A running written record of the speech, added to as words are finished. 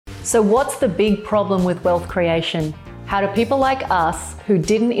So what's the big problem with wealth creation? How do people like us, who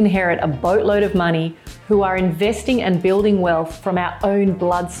didn't inherit a boatload of money, who are investing and building wealth from our own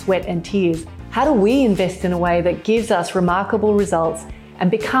blood, sweat and tears, how do we invest in a way that gives us remarkable results and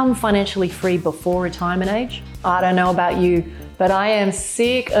become financially free before retirement age? I don't know about you, but I am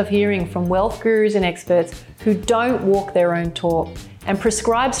sick of hearing from wealth gurus and experts who don't walk their own talk and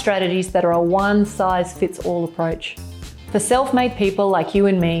prescribe strategies that are a one-size-fits-all approach. For self-made people like you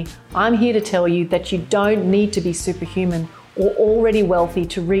and me, I'm here to tell you that you don't need to be superhuman or already wealthy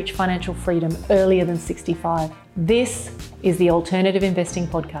to reach financial freedom earlier than 65. This is the Alternative Investing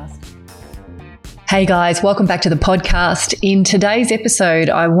Podcast. Hey guys, welcome back to the podcast. In today's episode,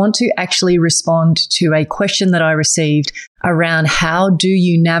 I want to actually respond to a question that I received around how do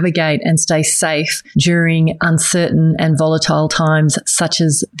you navigate and stay safe during uncertain and volatile times, such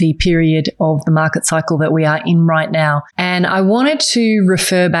as the period of the market cycle that we are in right now. And I wanted to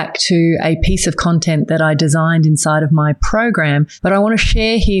refer back to a piece of content that I designed inside of my program, but I want to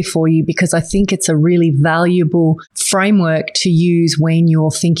share here for you because I think it's a really valuable framework to use when you're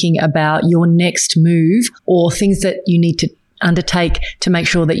thinking about your next move or things that you need to undertake to make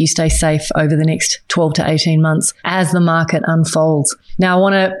sure that you stay safe over the next 12 to 18 months as the market unfolds. Now, I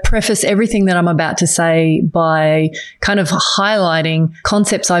want to preface everything that I'm about to say by kind of highlighting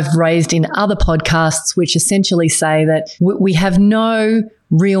concepts I've raised in other podcasts, which essentially say that we have no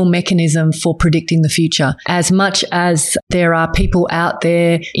real mechanism for predicting the future. As much as there are people out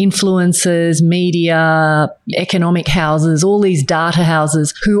there, influencers, media, economic houses, all these data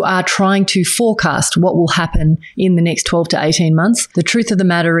houses who are trying to forecast what will happen in the next 12 to 18 months. The truth of the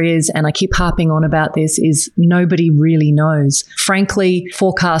matter is, and I keep harping on about this, is nobody really knows. Frankly,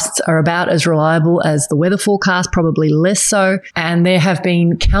 forecasts are about as reliable as the weather forecast, probably less so. And there have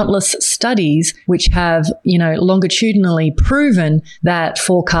been countless studies which have, longitudinally proven that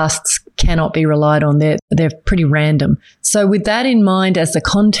forecasts cannot be relied on. They're pretty random. So with that in mind as the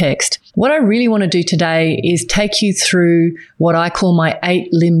context, what I really want to do today is take you through what I call my 8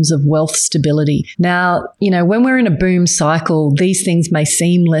 limbs of wealth stability. Now, when we're in a boom cycle, these things may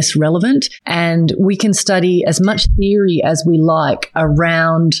seem less relevant, and we can study as much theory as we like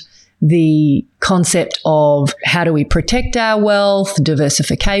around the concept of how do we protect our wealth,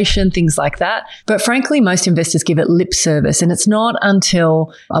 diversification, things like that. But frankly, most investors give it lip service. And it's not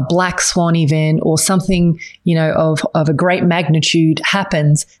until a black swan event or something, of a great magnitude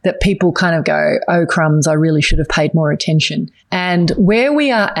happens that people kind of go, oh crumbs, I really should have paid more attention. And where we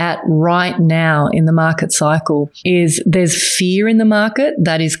are at right now in the market cycle is there's fear in the market.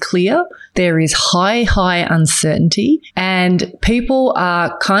 That is clear. There is high uncertainty, and people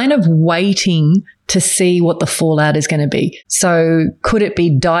are kind of waiting to see what the fallout is going to be. So could it be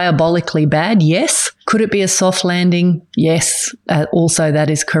diabolically bad? Yes. Could it be a soft landing? Yes. Also, that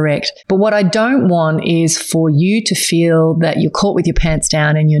is correct. But what I don't want is for you to feel that you're caught with your pants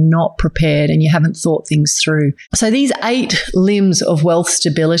down and you're not prepared and you haven't thought things through. So these 8 limbs of wealth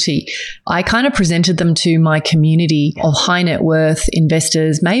stability, I kind of presented them to my community of high net worth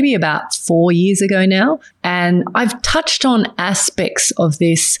investors maybe about 4 years ago now. And I've touched on aspects of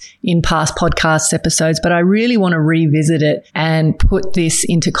this in past podcast episodes, but I really want to revisit it and put this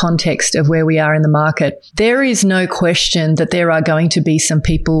into context of where we are in the market. There is no question that there are going to be some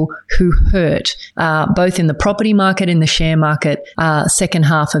people who hurt, both in the property market, in the share market, second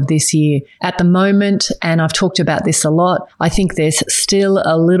half of this year. At the moment, and I've talked about this a lot, I think there's still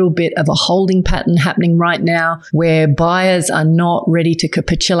a little bit of a holding pattern happening right now where buyers are not ready to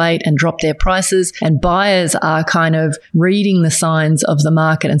capitulate and drop their prices, and buyers are kind of reading the signs of the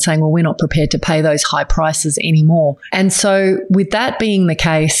market and saying, well, we're not prepared to pay those high prices anymore. And so with that being the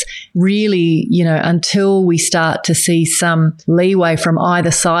case, really, until we start to see some leeway from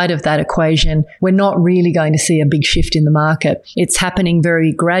either side of that equation, we're not really going to see a big shift in the market. It's happening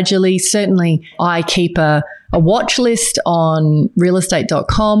very gradually. Certainly, I keep a watch list on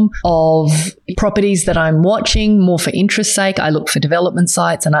realestate.com of properties that I'm watching more for interest's sake. I look for development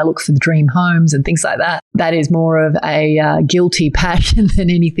sites and I look for the dream homes and things like that. That is more of a guilty passion than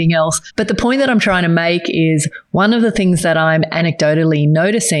anything else. But the point that I'm trying to make is one of the things that I'm anecdotally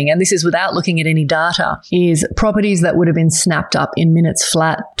noticing, and this is without looking at any data, is properties that would have been snapped up in minutes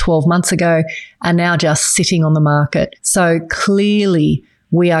flat 12 months ago are now just sitting on the market. So clearly,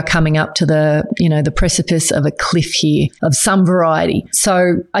 we are coming up to the precipice of a cliff here of some variety.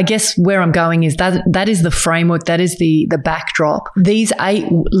 So I guess where I'm going is that is the framework, that is the backdrop. These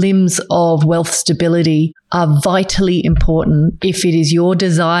 8 limbs of wealth stability are vitally important if it is your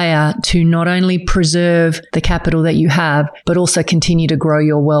desire to not only preserve the capital that you have, but also continue to grow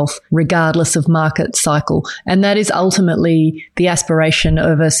your wealth regardless of market cycle. And that is ultimately the aspiration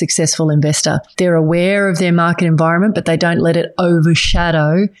of a successful investor. They're aware of their market environment, but they don't let it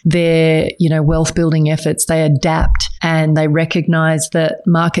overshadow their, wealth building efforts. They adapt and they recognize that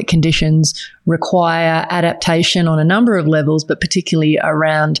market conditions require adaptation on a number of levels, but particularly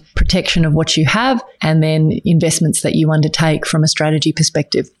around protection of what you have and then investments that you undertake from a strategy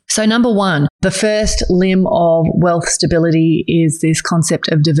perspective. So number one, the first limb of wealth stability is this concept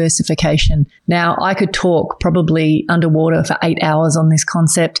of diversification. Now, I could talk probably underwater for 8 hours on this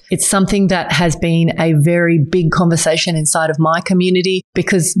concept. It's something that has been a very big conversation inside of my community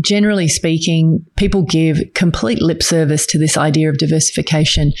because generally speaking, people give complete lip service to this idea of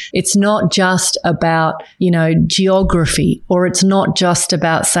diversification. It's not just about, geography, or it's not just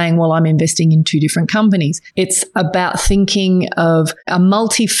about saying, well, I'm investing in 2 different companies. It's about thinking of a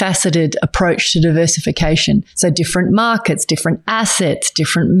multifaceted approach to diversification. So different markets, different assets,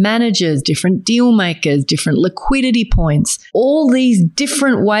 different managers, different deal makers, different liquidity points, all these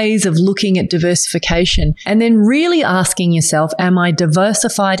different ways of looking at diversification, and then really asking yourself, am I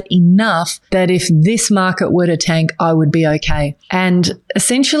diversified enough that if this market were to tank, I would be okay? And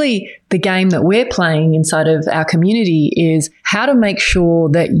essentially, the game that we're playing inside of our community is how to make sure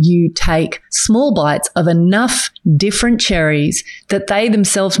that you take small bites of enough different cherries that they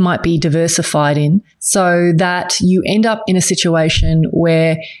themselves might be diversified in, so that you end up in a situation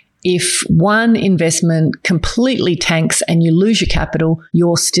where if one investment completely tanks and you lose your capital,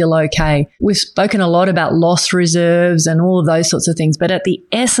 you're still okay. We've spoken a lot about loss reserves and all of those sorts of things, but at the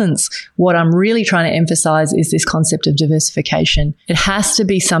essence, what I'm really trying to emphasize is this concept of diversification. It has to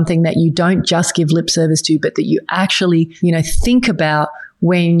be something that you don't just give lip service to, but that you actually, think about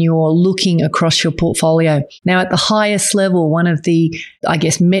when you're looking across your portfolio. Now, at the highest level, one of the,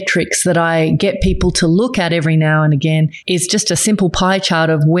 metrics that I get people to look at every now and again is just a simple pie chart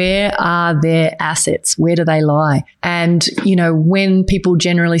of where are their assets? Where do they lie? And, when people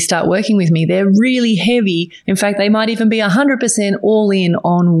generally start working with me, they're really heavy. In fact, they might even be 100% all in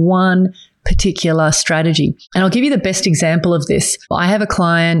on one particular strategy. And I'll give you the best example of this. I have a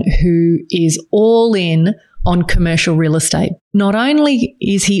client who is all in on commercial real estate. Not only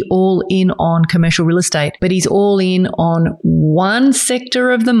is he all in on commercial real estate, but he's all in on one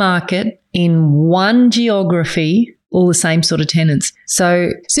sector of the market in one geography, all the same sort of tenants. So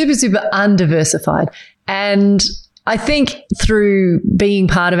super, super undiversified. And I think through being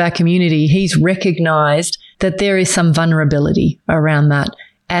part of our community, he's recognized that there is some vulnerability around that,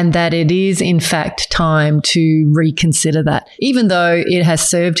 and that it is, in fact, time to reconsider that, even though it has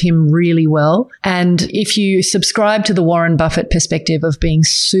served him really well. And if you subscribe to the Warren Buffett perspective of being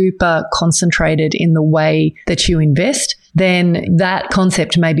super concentrated in the way that you invest, then that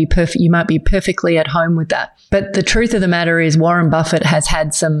concept may be perfect. You might be perfectly at home with that. But the truth of the matter is Warren Buffett has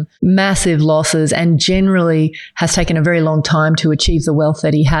had some massive losses and generally has taken a very long time to achieve the wealth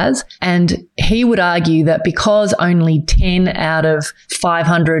that he has. And he would argue that because only 10 out of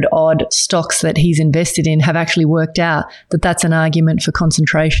 500 odd stocks that he's invested in have actually worked out, that that's an argument for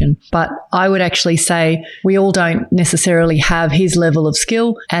concentration. But I would actually say we all don't necessarily have his level of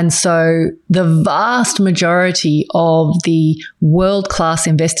skill. And so the vast majority of the world-class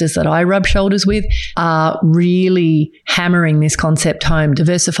investors that I rub shoulders with are really hammering this concept home.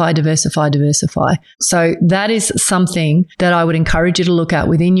 Diversify, diversify, diversify. So that is something that I would encourage you to look at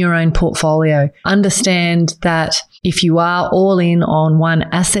within your own portfolio. Understand that if you are all in on one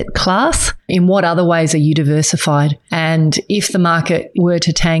asset class, in what other ways are you diversified? And if the market were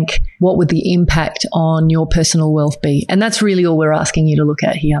to tank, what would the impact on your personal wealth be? And that's really all we're asking you to look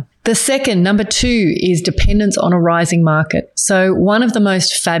at here. The second, number 2, is dependence on a rising market. So one of the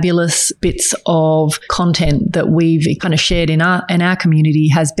most fabulous bits of content that we've kind of shared in our community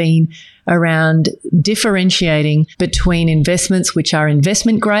has been around differentiating between investments which are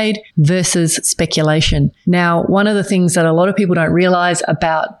investment grade versus speculation. Now, one of the things that a lot of people don't realize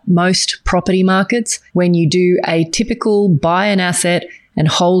about most property markets, when you do a typical buy an asset and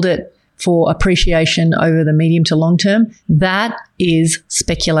hold it for appreciation over the medium to long term, that is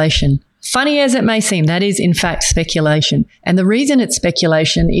speculation. Funny as it may seem, that is in fact speculation. And the reason it's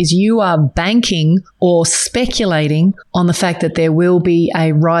speculation is you are banking or speculating on the fact that there will be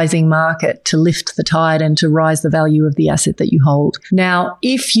a rising market to lift the tide and to rise the value of the asset that you hold. Now,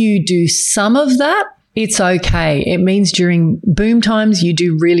 if you do some of that, it's okay. It means during boom times, you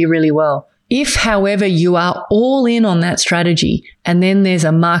do really, really well. If, however, you are all in on that strategy and then there's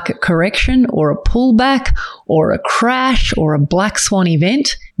a market correction or a pullback or a crash or a black swan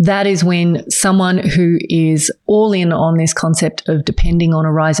event, that is when someone who is all in on this concept of depending on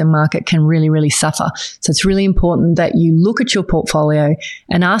a rising market can really, really suffer. So it's really important that you look at your portfolio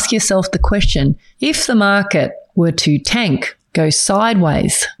and ask yourself the question, if the market were to tank, go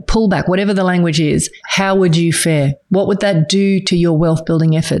sideways, pull back, whatever the language is, how would you fare? What would that do to your wealth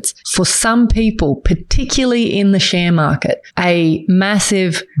building efforts? For some people, particularly in the share market, a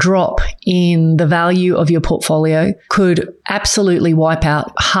massive drop in the value of your portfolio could absolutely wipe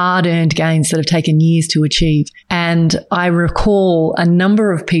out hard-earned gains that have taken years to achieve. And I recall a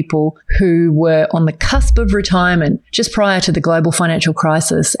number of people who were on the cusp of retirement just prior to the global financial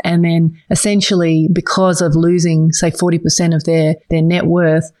crisis, and then essentially because of losing, say, 40% of their net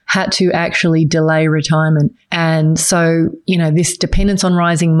worth, had to actually delay retirement. And so, this dependence on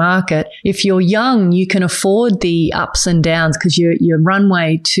rising market, if you're young, you can afford the ups and downs because your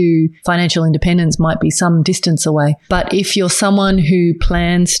runway to financial independence might be some distance away. But if you're someone who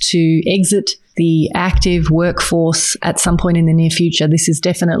plans to exit the active workforce at some point in the near future, this is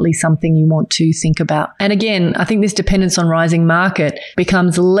definitely something you want to think about. And again, I think this dependence on rising market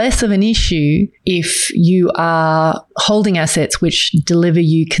becomes less of an issue if you are holding assets which deliver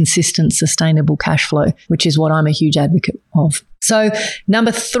you consistent, sustainable cash flow, which is what I'm a huge advocate of. So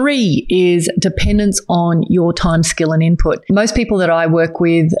number 3 is dependence on your time, skill, and input. Most people that I work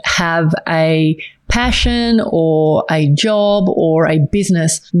with have a passion or a job or a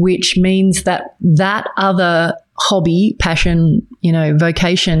business, which means that other hobby, passion,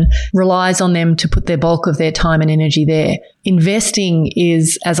 vocation relies on them to put their bulk of their time and energy there. Investing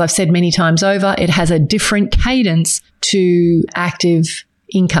is, as I've said many times over, it has a different cadence to active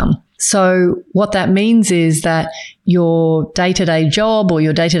income. So what that means is that your day-to-day job or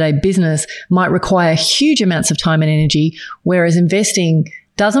your day-to-day business might require huge amounts of time and energy, whereas investing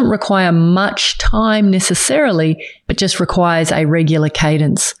doesn't require much time necessarily, but just requires a regular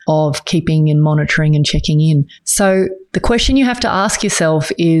cadence of keeping and monitoring and checking in. So the question you have to ask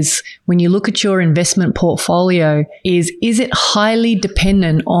yourself is, when you look at your investment portfolio, is it highly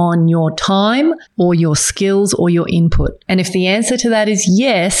dependent on your time or your skills or your input? And if the answer to that is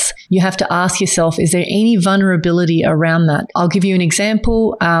yes, you have to ask yourself, is there any vulnerability around that? I'll give you an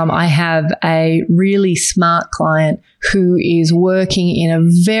example. I have a really smart client who is working in a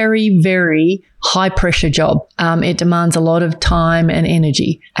very, very high pressure job. It demands a lot of time and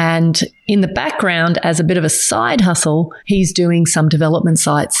energy. And in the background, as a bit of a side hustle, he's doing some development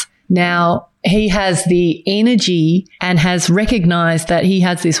sites. Now, he has the energy and has recognized that he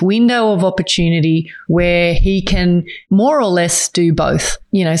has this window of opportunity where he can more or less do both.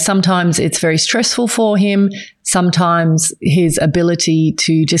 Sometimes it's very stressful for him. Sometimes his ability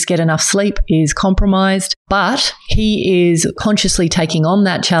to just get enough sleep is compromised, but he is consciously taking on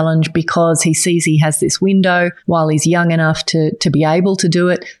that challenge because he sees he has this window while he's young enough to be able to do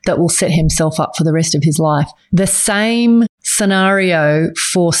it that will set himself up for the rest of his life. The same scenario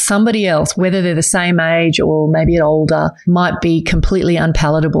for somebody else, whether they're the same age or maybe older, might be completely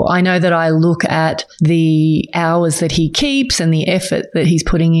unpalatable. I know that I look at the hours that he keeps and the effort that he's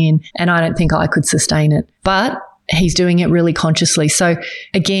putting in, and I don't think I could sustain it. But he's doing it really consciously. So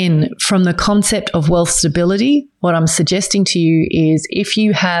again, from the concept of wealth stability, what I'm suggesting to you is, if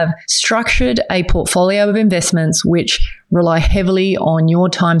you have structured a portfolio of investments which rely heavily on your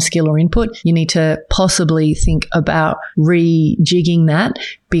time, skill, or input, you need to possibly think about rejigging that,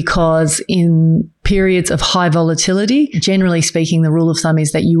 because in periods of high volatility, generally speaking, the rule of thumb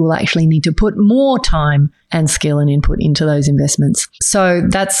is that you will actually need to put more time and skill and input into those investments. So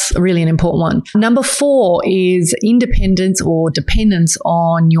that's really an important one. Number 4 is independence or dependence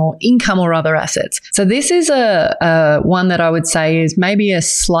on your income or other assets. So this is a one that I would say is maybe a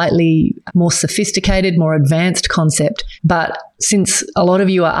slightly more sophisticated, more advanced concept. But since a lot of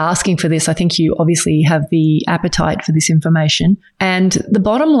you are asking for this, I think you obviously have the appetite for this information. And the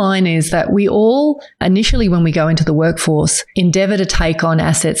bottom line is that we all, initially when we go into the workforce, endeavor to take on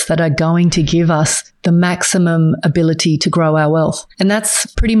assets that are going to give us the maximum ability to grow our wealth. And that's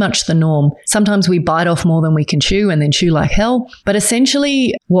pretty much the norm. Sometimes we bite off more than we can chew and then chew like hell. But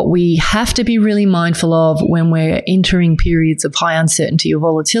essentially, what we have to be really mindful of when we're entering periods of high uncertainty or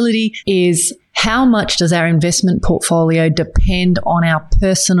volatility is, how much does our investment portfolio depend on our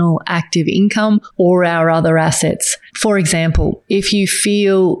personal active income or our other assets? For example, if you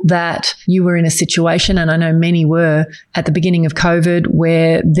feel that you were in a situation, and I know many were at the beginning of COVID,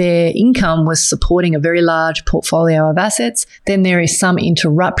 where their income was supporting a very large portfolio of assets, then there is some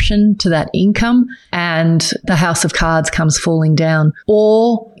interruption to that income and the house of cards comes falling down.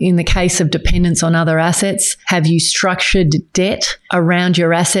 Or in the case of dependence on other assets, have you structured debt around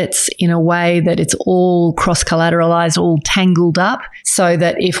your assets in a way that it's all cross-collateralized, all tangled up, so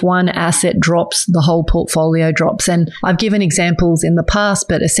that if one asset drops, the whole portfolio drops? And I've given examples in the past,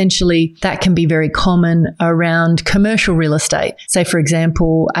 but essentially that can be very common around commercial real estate. Say, for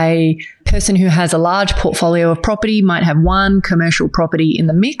example, a person who has a large portfolio of property might have one commercial property in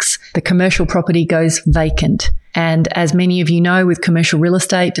the mix. The commercial property goes vacant. And as many of you know, with commercial real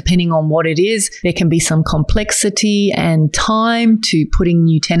estate, depending on what it is, there can be some complexity and time to putting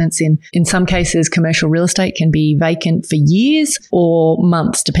new tenants in. In some cases, commercial real estate can be vacant for years or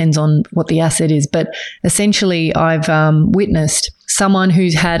months, depends on what the asset is. But essentially, I've witnessed someone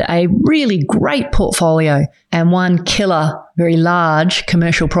who's had a really great portfolio and one killer, very large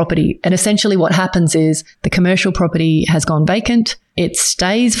commercial property. And essentially what happens is the commercial property has gone vacant. It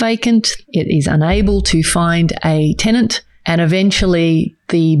stays vacant. It is unable to find a tenant. And eventually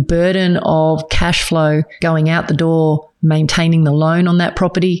the burden of cash flow going out the door, maintaining the loan on that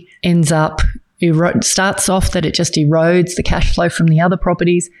property, ends up starts off that it just erodes the cash flow from the other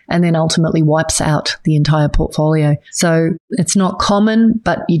properties and then ultimately wipes out the entire portfolio. So it's not common,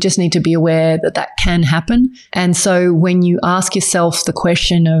 but you just need to be aware that that can happen. And so when you ask yourself the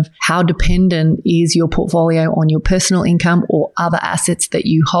question of how dependent is your portfolio on your personal income or other assets that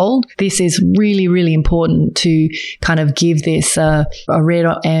you hold, this is really, really important to kind of give this a red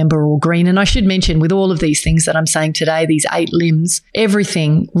or amber or green. And I should mention, with all of these things that I'm saying today, these 8 limbs,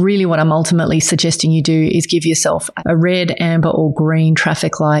 everything, really what I'm ultimately suggesting you do is give yourself a red, amber or green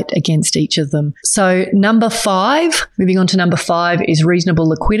traffic light against each of them. So number 5, moving on to number 5, is reasonable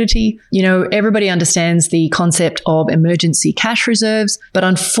liquidity. You know, everybody understands the concept of emergency cash reserves, but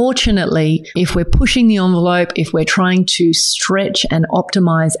unfortunately, if we're pushing the envelope, if we're trying to stretch and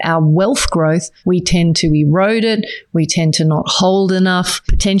optimize our wealth growth, we tend to erode it. We tend to not hold enough.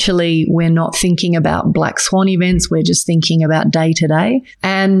 Potentially, we're not thinking about black swan events. We're just thinking about day to day.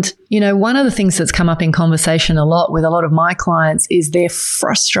 And you know, one of the things that's come up in conversation a lot with a lot of my clients is their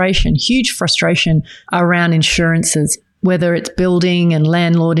frustration, huge frustration around insurances, whether it's building and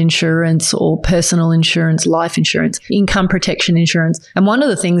landlord insurance or personal insurance, life insurance, income protection insurance. And one of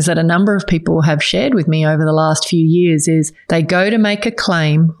the things that a number of people have shared with me over the last few years is they go to make a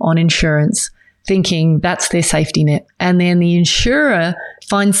claim on insurance thinking that's their safety net. And then the insurer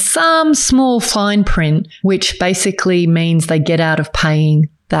finds some small fine print, which basically means they get out of paying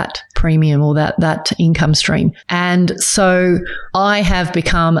that premium or that income stream. And so I have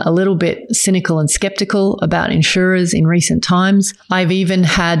become a little bit cynical and skeptical about insurers in recent times. I've even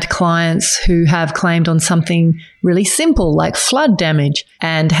had clients who have claimed on something really simple like flood damage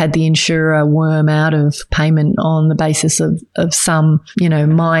and had the insurer worm out of payment on the basis of some, you know,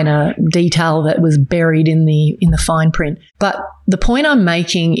 minor detail that was buried in the fine print. But the point I'm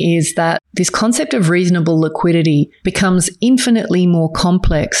making is that this concept of reasonable liquidity becomes infinitely more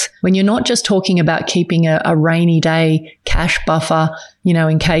complex when you're not just talking about keeping a rainy day cash buffer, you know,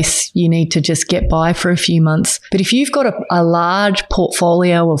 in case you need to just get by for a few months. But if you've got a large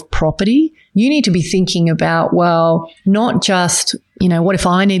portfolio of property, you need to be thinking about, well, not just, you know, what if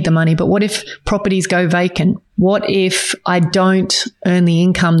I need the money, but what if properties go vacant? What if I don't earn the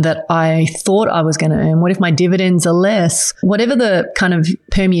income that I thought I was going to earn? What if my dividends are less? Whatever the kind of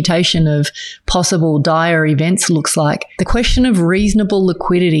permutation of possible dire events looks like, the question of reasonable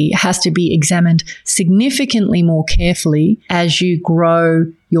liquidity has to be examined significantly more carefully as you grow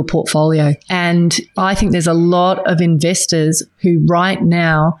your portfolio. And I think there's a lot of investors who right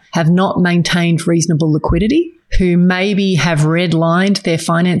now have not maintained reasonable liquidity, who maybe have redlined their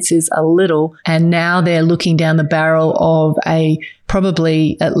finances a little, and now they're looking down the barrel of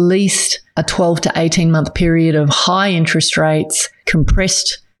probably at least a 12 to 18 month period of high interest rates,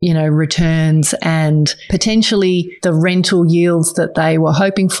 compressed, you know, returns, and potentially the rental yields that they were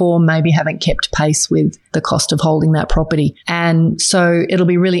hoping for maybe haven't kept pace with the cost of holding that property. And so it'll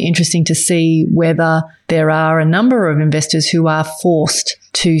be really interesting to see whether there are a number of investors who are forced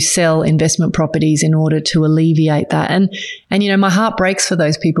to sell investment properties in order to alleviate that. And my heart breaks for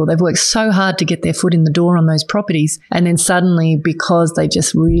those people. They've worked so hard to get their foot in the door on those properties. And then suddenly, because they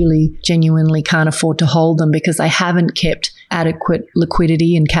just really genuinely can't afford to hold them because they haven't kept adequate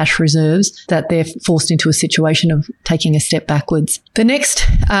liquidity and cash reserves, that they're forced into a situation of taking a step backwards. The next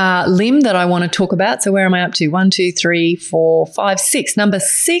limb that I want to talk about, so where am I up to? 1, 2, 3, 4, 5, 6. Number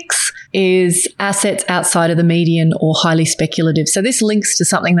 6 is assets outside of the median or highly speculative. So this links to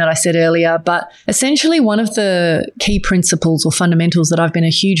something that I said earlier, but essentially one of the key principles or fundamentals that I've been a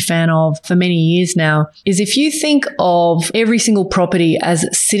huge fan of for many years now is if you think of every single property as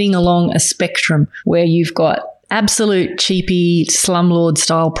sitting along a spectrum where you've got absolute cheapy slumlord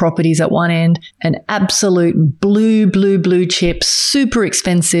style properties at one end and absolute blue chip, super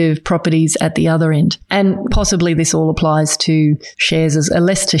expensive properties at the other end. And possibly this all applies to shares,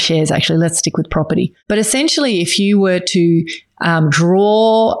 less to shares actually. Let's stick with property. But essentially, if you were to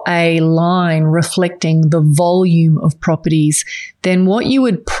draw a line reflecting the volume of properties, then what you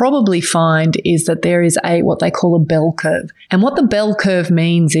would probably find is that there is what they call a bell curve. And what the bell curve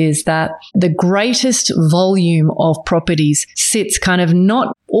means is that the greatest volume of properties sits kind of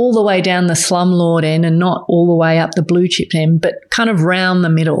not all the way down the slumlord end and not all the way up the blue chip end, but kind of round the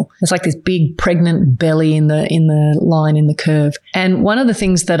middle. It's like this big pregnant belly in the line in the curve. And one of the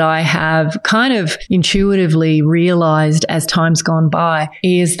things that I have kind of intuitively realized as time's gone by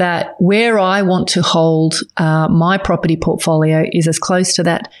is that where I want to hold my property portfolio is as close to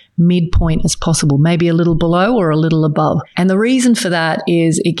that midpoint as possible, maybe a little below or a little above. And the reason for that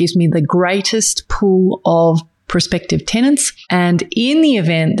is it gives me the greatest pool of prospective tenants. And in the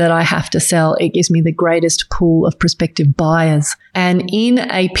event that I have to sell, it gives me the greatest pool of prospective buyers. And in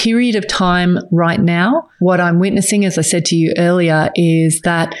a period of time right now, what I'm witnessing, as I said to you earlier, is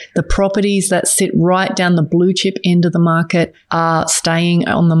that the properties that sit right down the blue chip end of the market are staying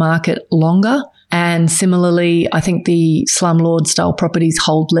on the market longer. And similarly, I think the slumlord style properties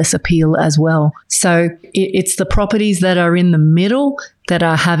hold less appeal as well. So it's the properties that are in the middle that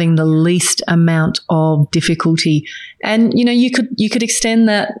are having the least amount of difficulty. And, you could extend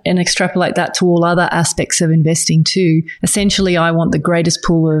that and extrapolate that to all other aspects of investing too. Essentially, I want the greatest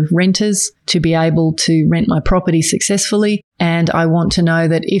pool of renters to be able to rent my property successfully. And I want to know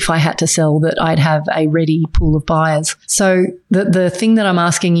that if I had to sell, that I'd have a ready pool of buyers. So the thing that I'm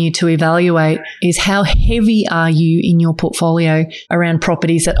asking you to evaluate is how heavy are you in your portfolio around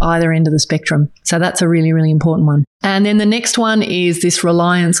properties at either end of the spectrum? So that's a really, really important one. And then the next one is this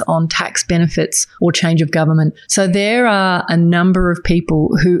reliance on tax benefits or change of government. So there are a number of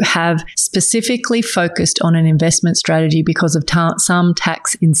people who have specifically focused on an investment strategy because of some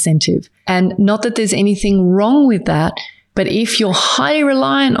tax incentive. And not that there's anything wrong with that, but if you're highly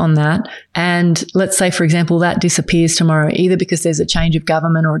reliant on that, and let's say, for example, that disappears tomorrow, either because there's a change of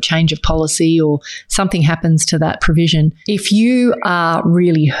government or a change of policy or something happens to that provision, if you are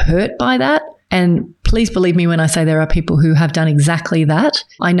really hurt by that, and please believe me when I say there are people who have done exactly that.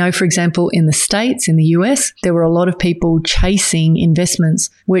 I know, for example, in the States, in the US, there were a lot of people chasing investments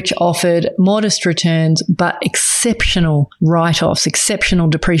which offered modest returns but exceptional write-offs, exceptional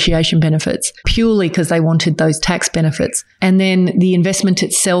depreciation benefits, purely because they wanted those tax benefits. And then the investment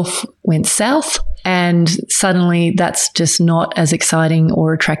itself went south, and suddenly that's just not as exciting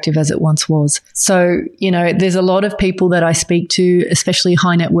or attractive as it once was. So, there's a lot of people that I speak to, especially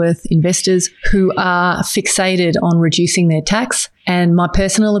high net worth investors, who are fixated on reducing their tax. And my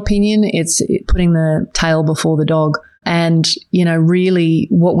personal opinion, it's putting the tail before the dog. And, really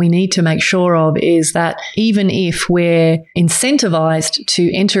what we need to make sure of is that even if we're incentivized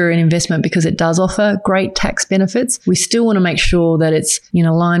to enter an investment because it does offer great tax benefits, we still want to make sure that it's in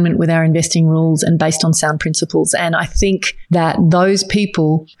alignment with our investing rules and based on sound principles. And I think that those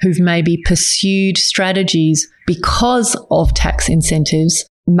people who've maybe pursued strategies because of tax incentives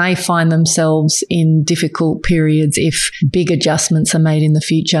may find themselves in difficult periods if big adjustments are made in the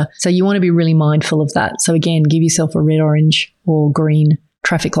future. So you want to be really mindful of that. So again, give yourself a red, orange or green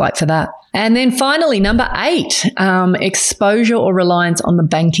traffic light for that. And then finally, number 8, exposure or reliance on the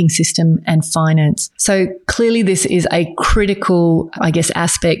banking system and finance. So clearly this is a critical,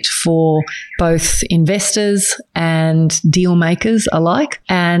 aspect for both investors and deal makers alike.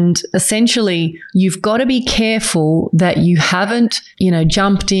 And essentially, you've got to be careful that you haven't,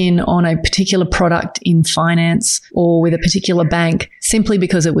 jumped in on a particular product in finance or with a particular bank simply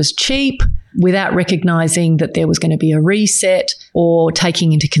because it was cheap, without recognizing that there was going to be a reset or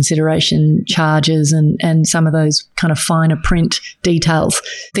taking into consideration charges and some of those kind of finer print details.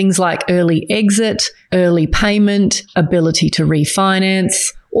 Things like early exit, early payment, ability to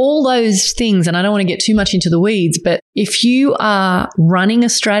refinance, all those things, and I don't want to get too much into the weeds, but if you are running a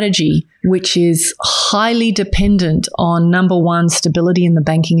strategy which is highly dependent on, number one, stability in the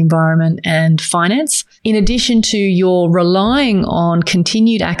banking environment and finance, in addition to you're relying on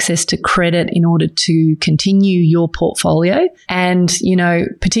continued access to credit in order to continue your portfolio. And,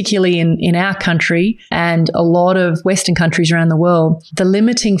 particularly in our country and a lot of Western countries around the world, the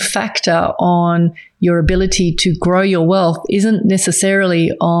limiting factor on your ability to grow your wealth isn't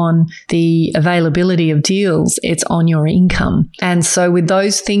necessarily on the availability of deals, it's on your income. And so with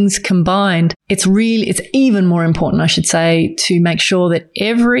those things combined, it's even more important, I should say, to make sure that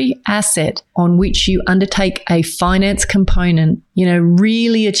every asset on which you undertake a finance component,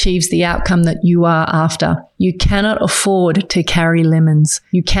 really achieves the outcome that you are after. You cannot afford to carry lemons.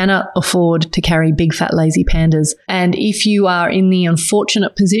 You cannot afford to carry big fat lazy pandas. And if you are in the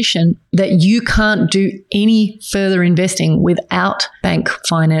unfortunate position that you can't do any further investing without bank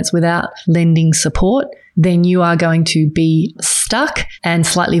finance, without lending support, then you are going to be stuck and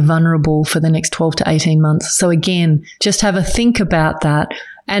slightly vulnerable for the next 12 to 18 months. So again, just have a think about that.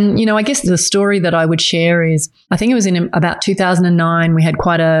 And, I guess the story that I would share is, I think it was in about 2009, we had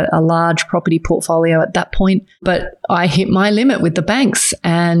quite a large property portfolio at that point, but I hit my limit with the banks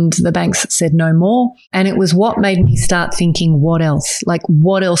and the banks said no more. And it was what made me start thinking, what else? Like,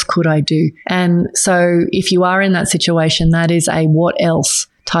 what else could I do? And so if you are in that situation, that is a what else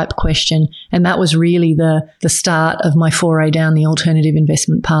type question. And that was really the start of my foray down the alternative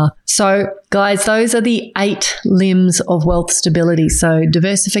investment path. So guys, those are the 8 limbs of wealth stability. So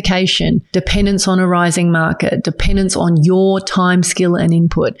diversification, dependence on a rising market, dependence on your time, skill and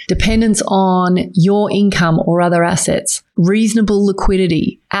input, dependence on your income or other assets, reasonable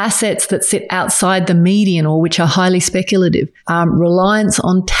liquidity, assets that sit outside the median or which are highly speculative, reliance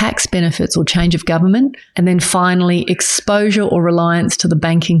on tax benefits or change of government, and then finally exposure or reliance to the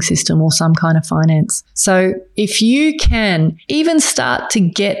banking system or some kind of finance. So if you can even start to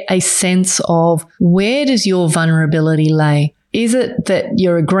get a sense of where does your vulnerability lay? Is it that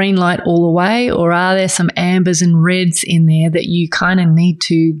you're a green light all the way, or are there some ambers and reds in there that you kind of need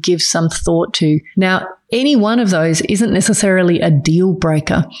to give some thought to? Now, any one of those isn't necessarily a deal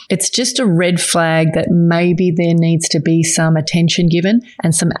breaker. It's just a red flag that maybe there needs to be some attention given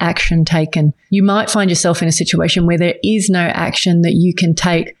and some action taken. You might find yourself in a situation where there is no action that you can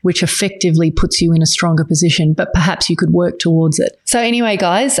take, which effectively puts you in a stronger position, but perhaps you could work towards it. So anyway,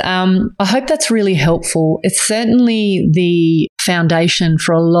 guys, I hope that's really helpful. It's certainly the foundation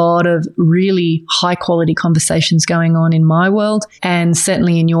for a lot of really high quality conversations going on in my world, and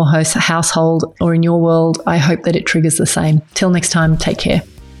certainly in your household or in your world. I hope that it triggers the same. Till next time, take care.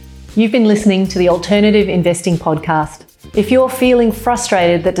 You've been listening to the Alternative Investing Podcast. If you're feeling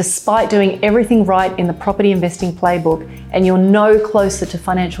frustrated that despite doing everything right in the property investing playbook and you're no closer to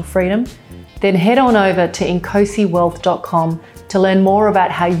financial freedom, then head on over to inkosiwealth.com to learn more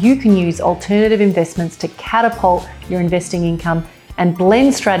about how you can use alternative investments to catapult your investing income and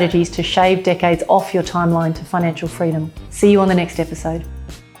blend strategies to shave decades off your timeline to financial freedom. See you on the next episode.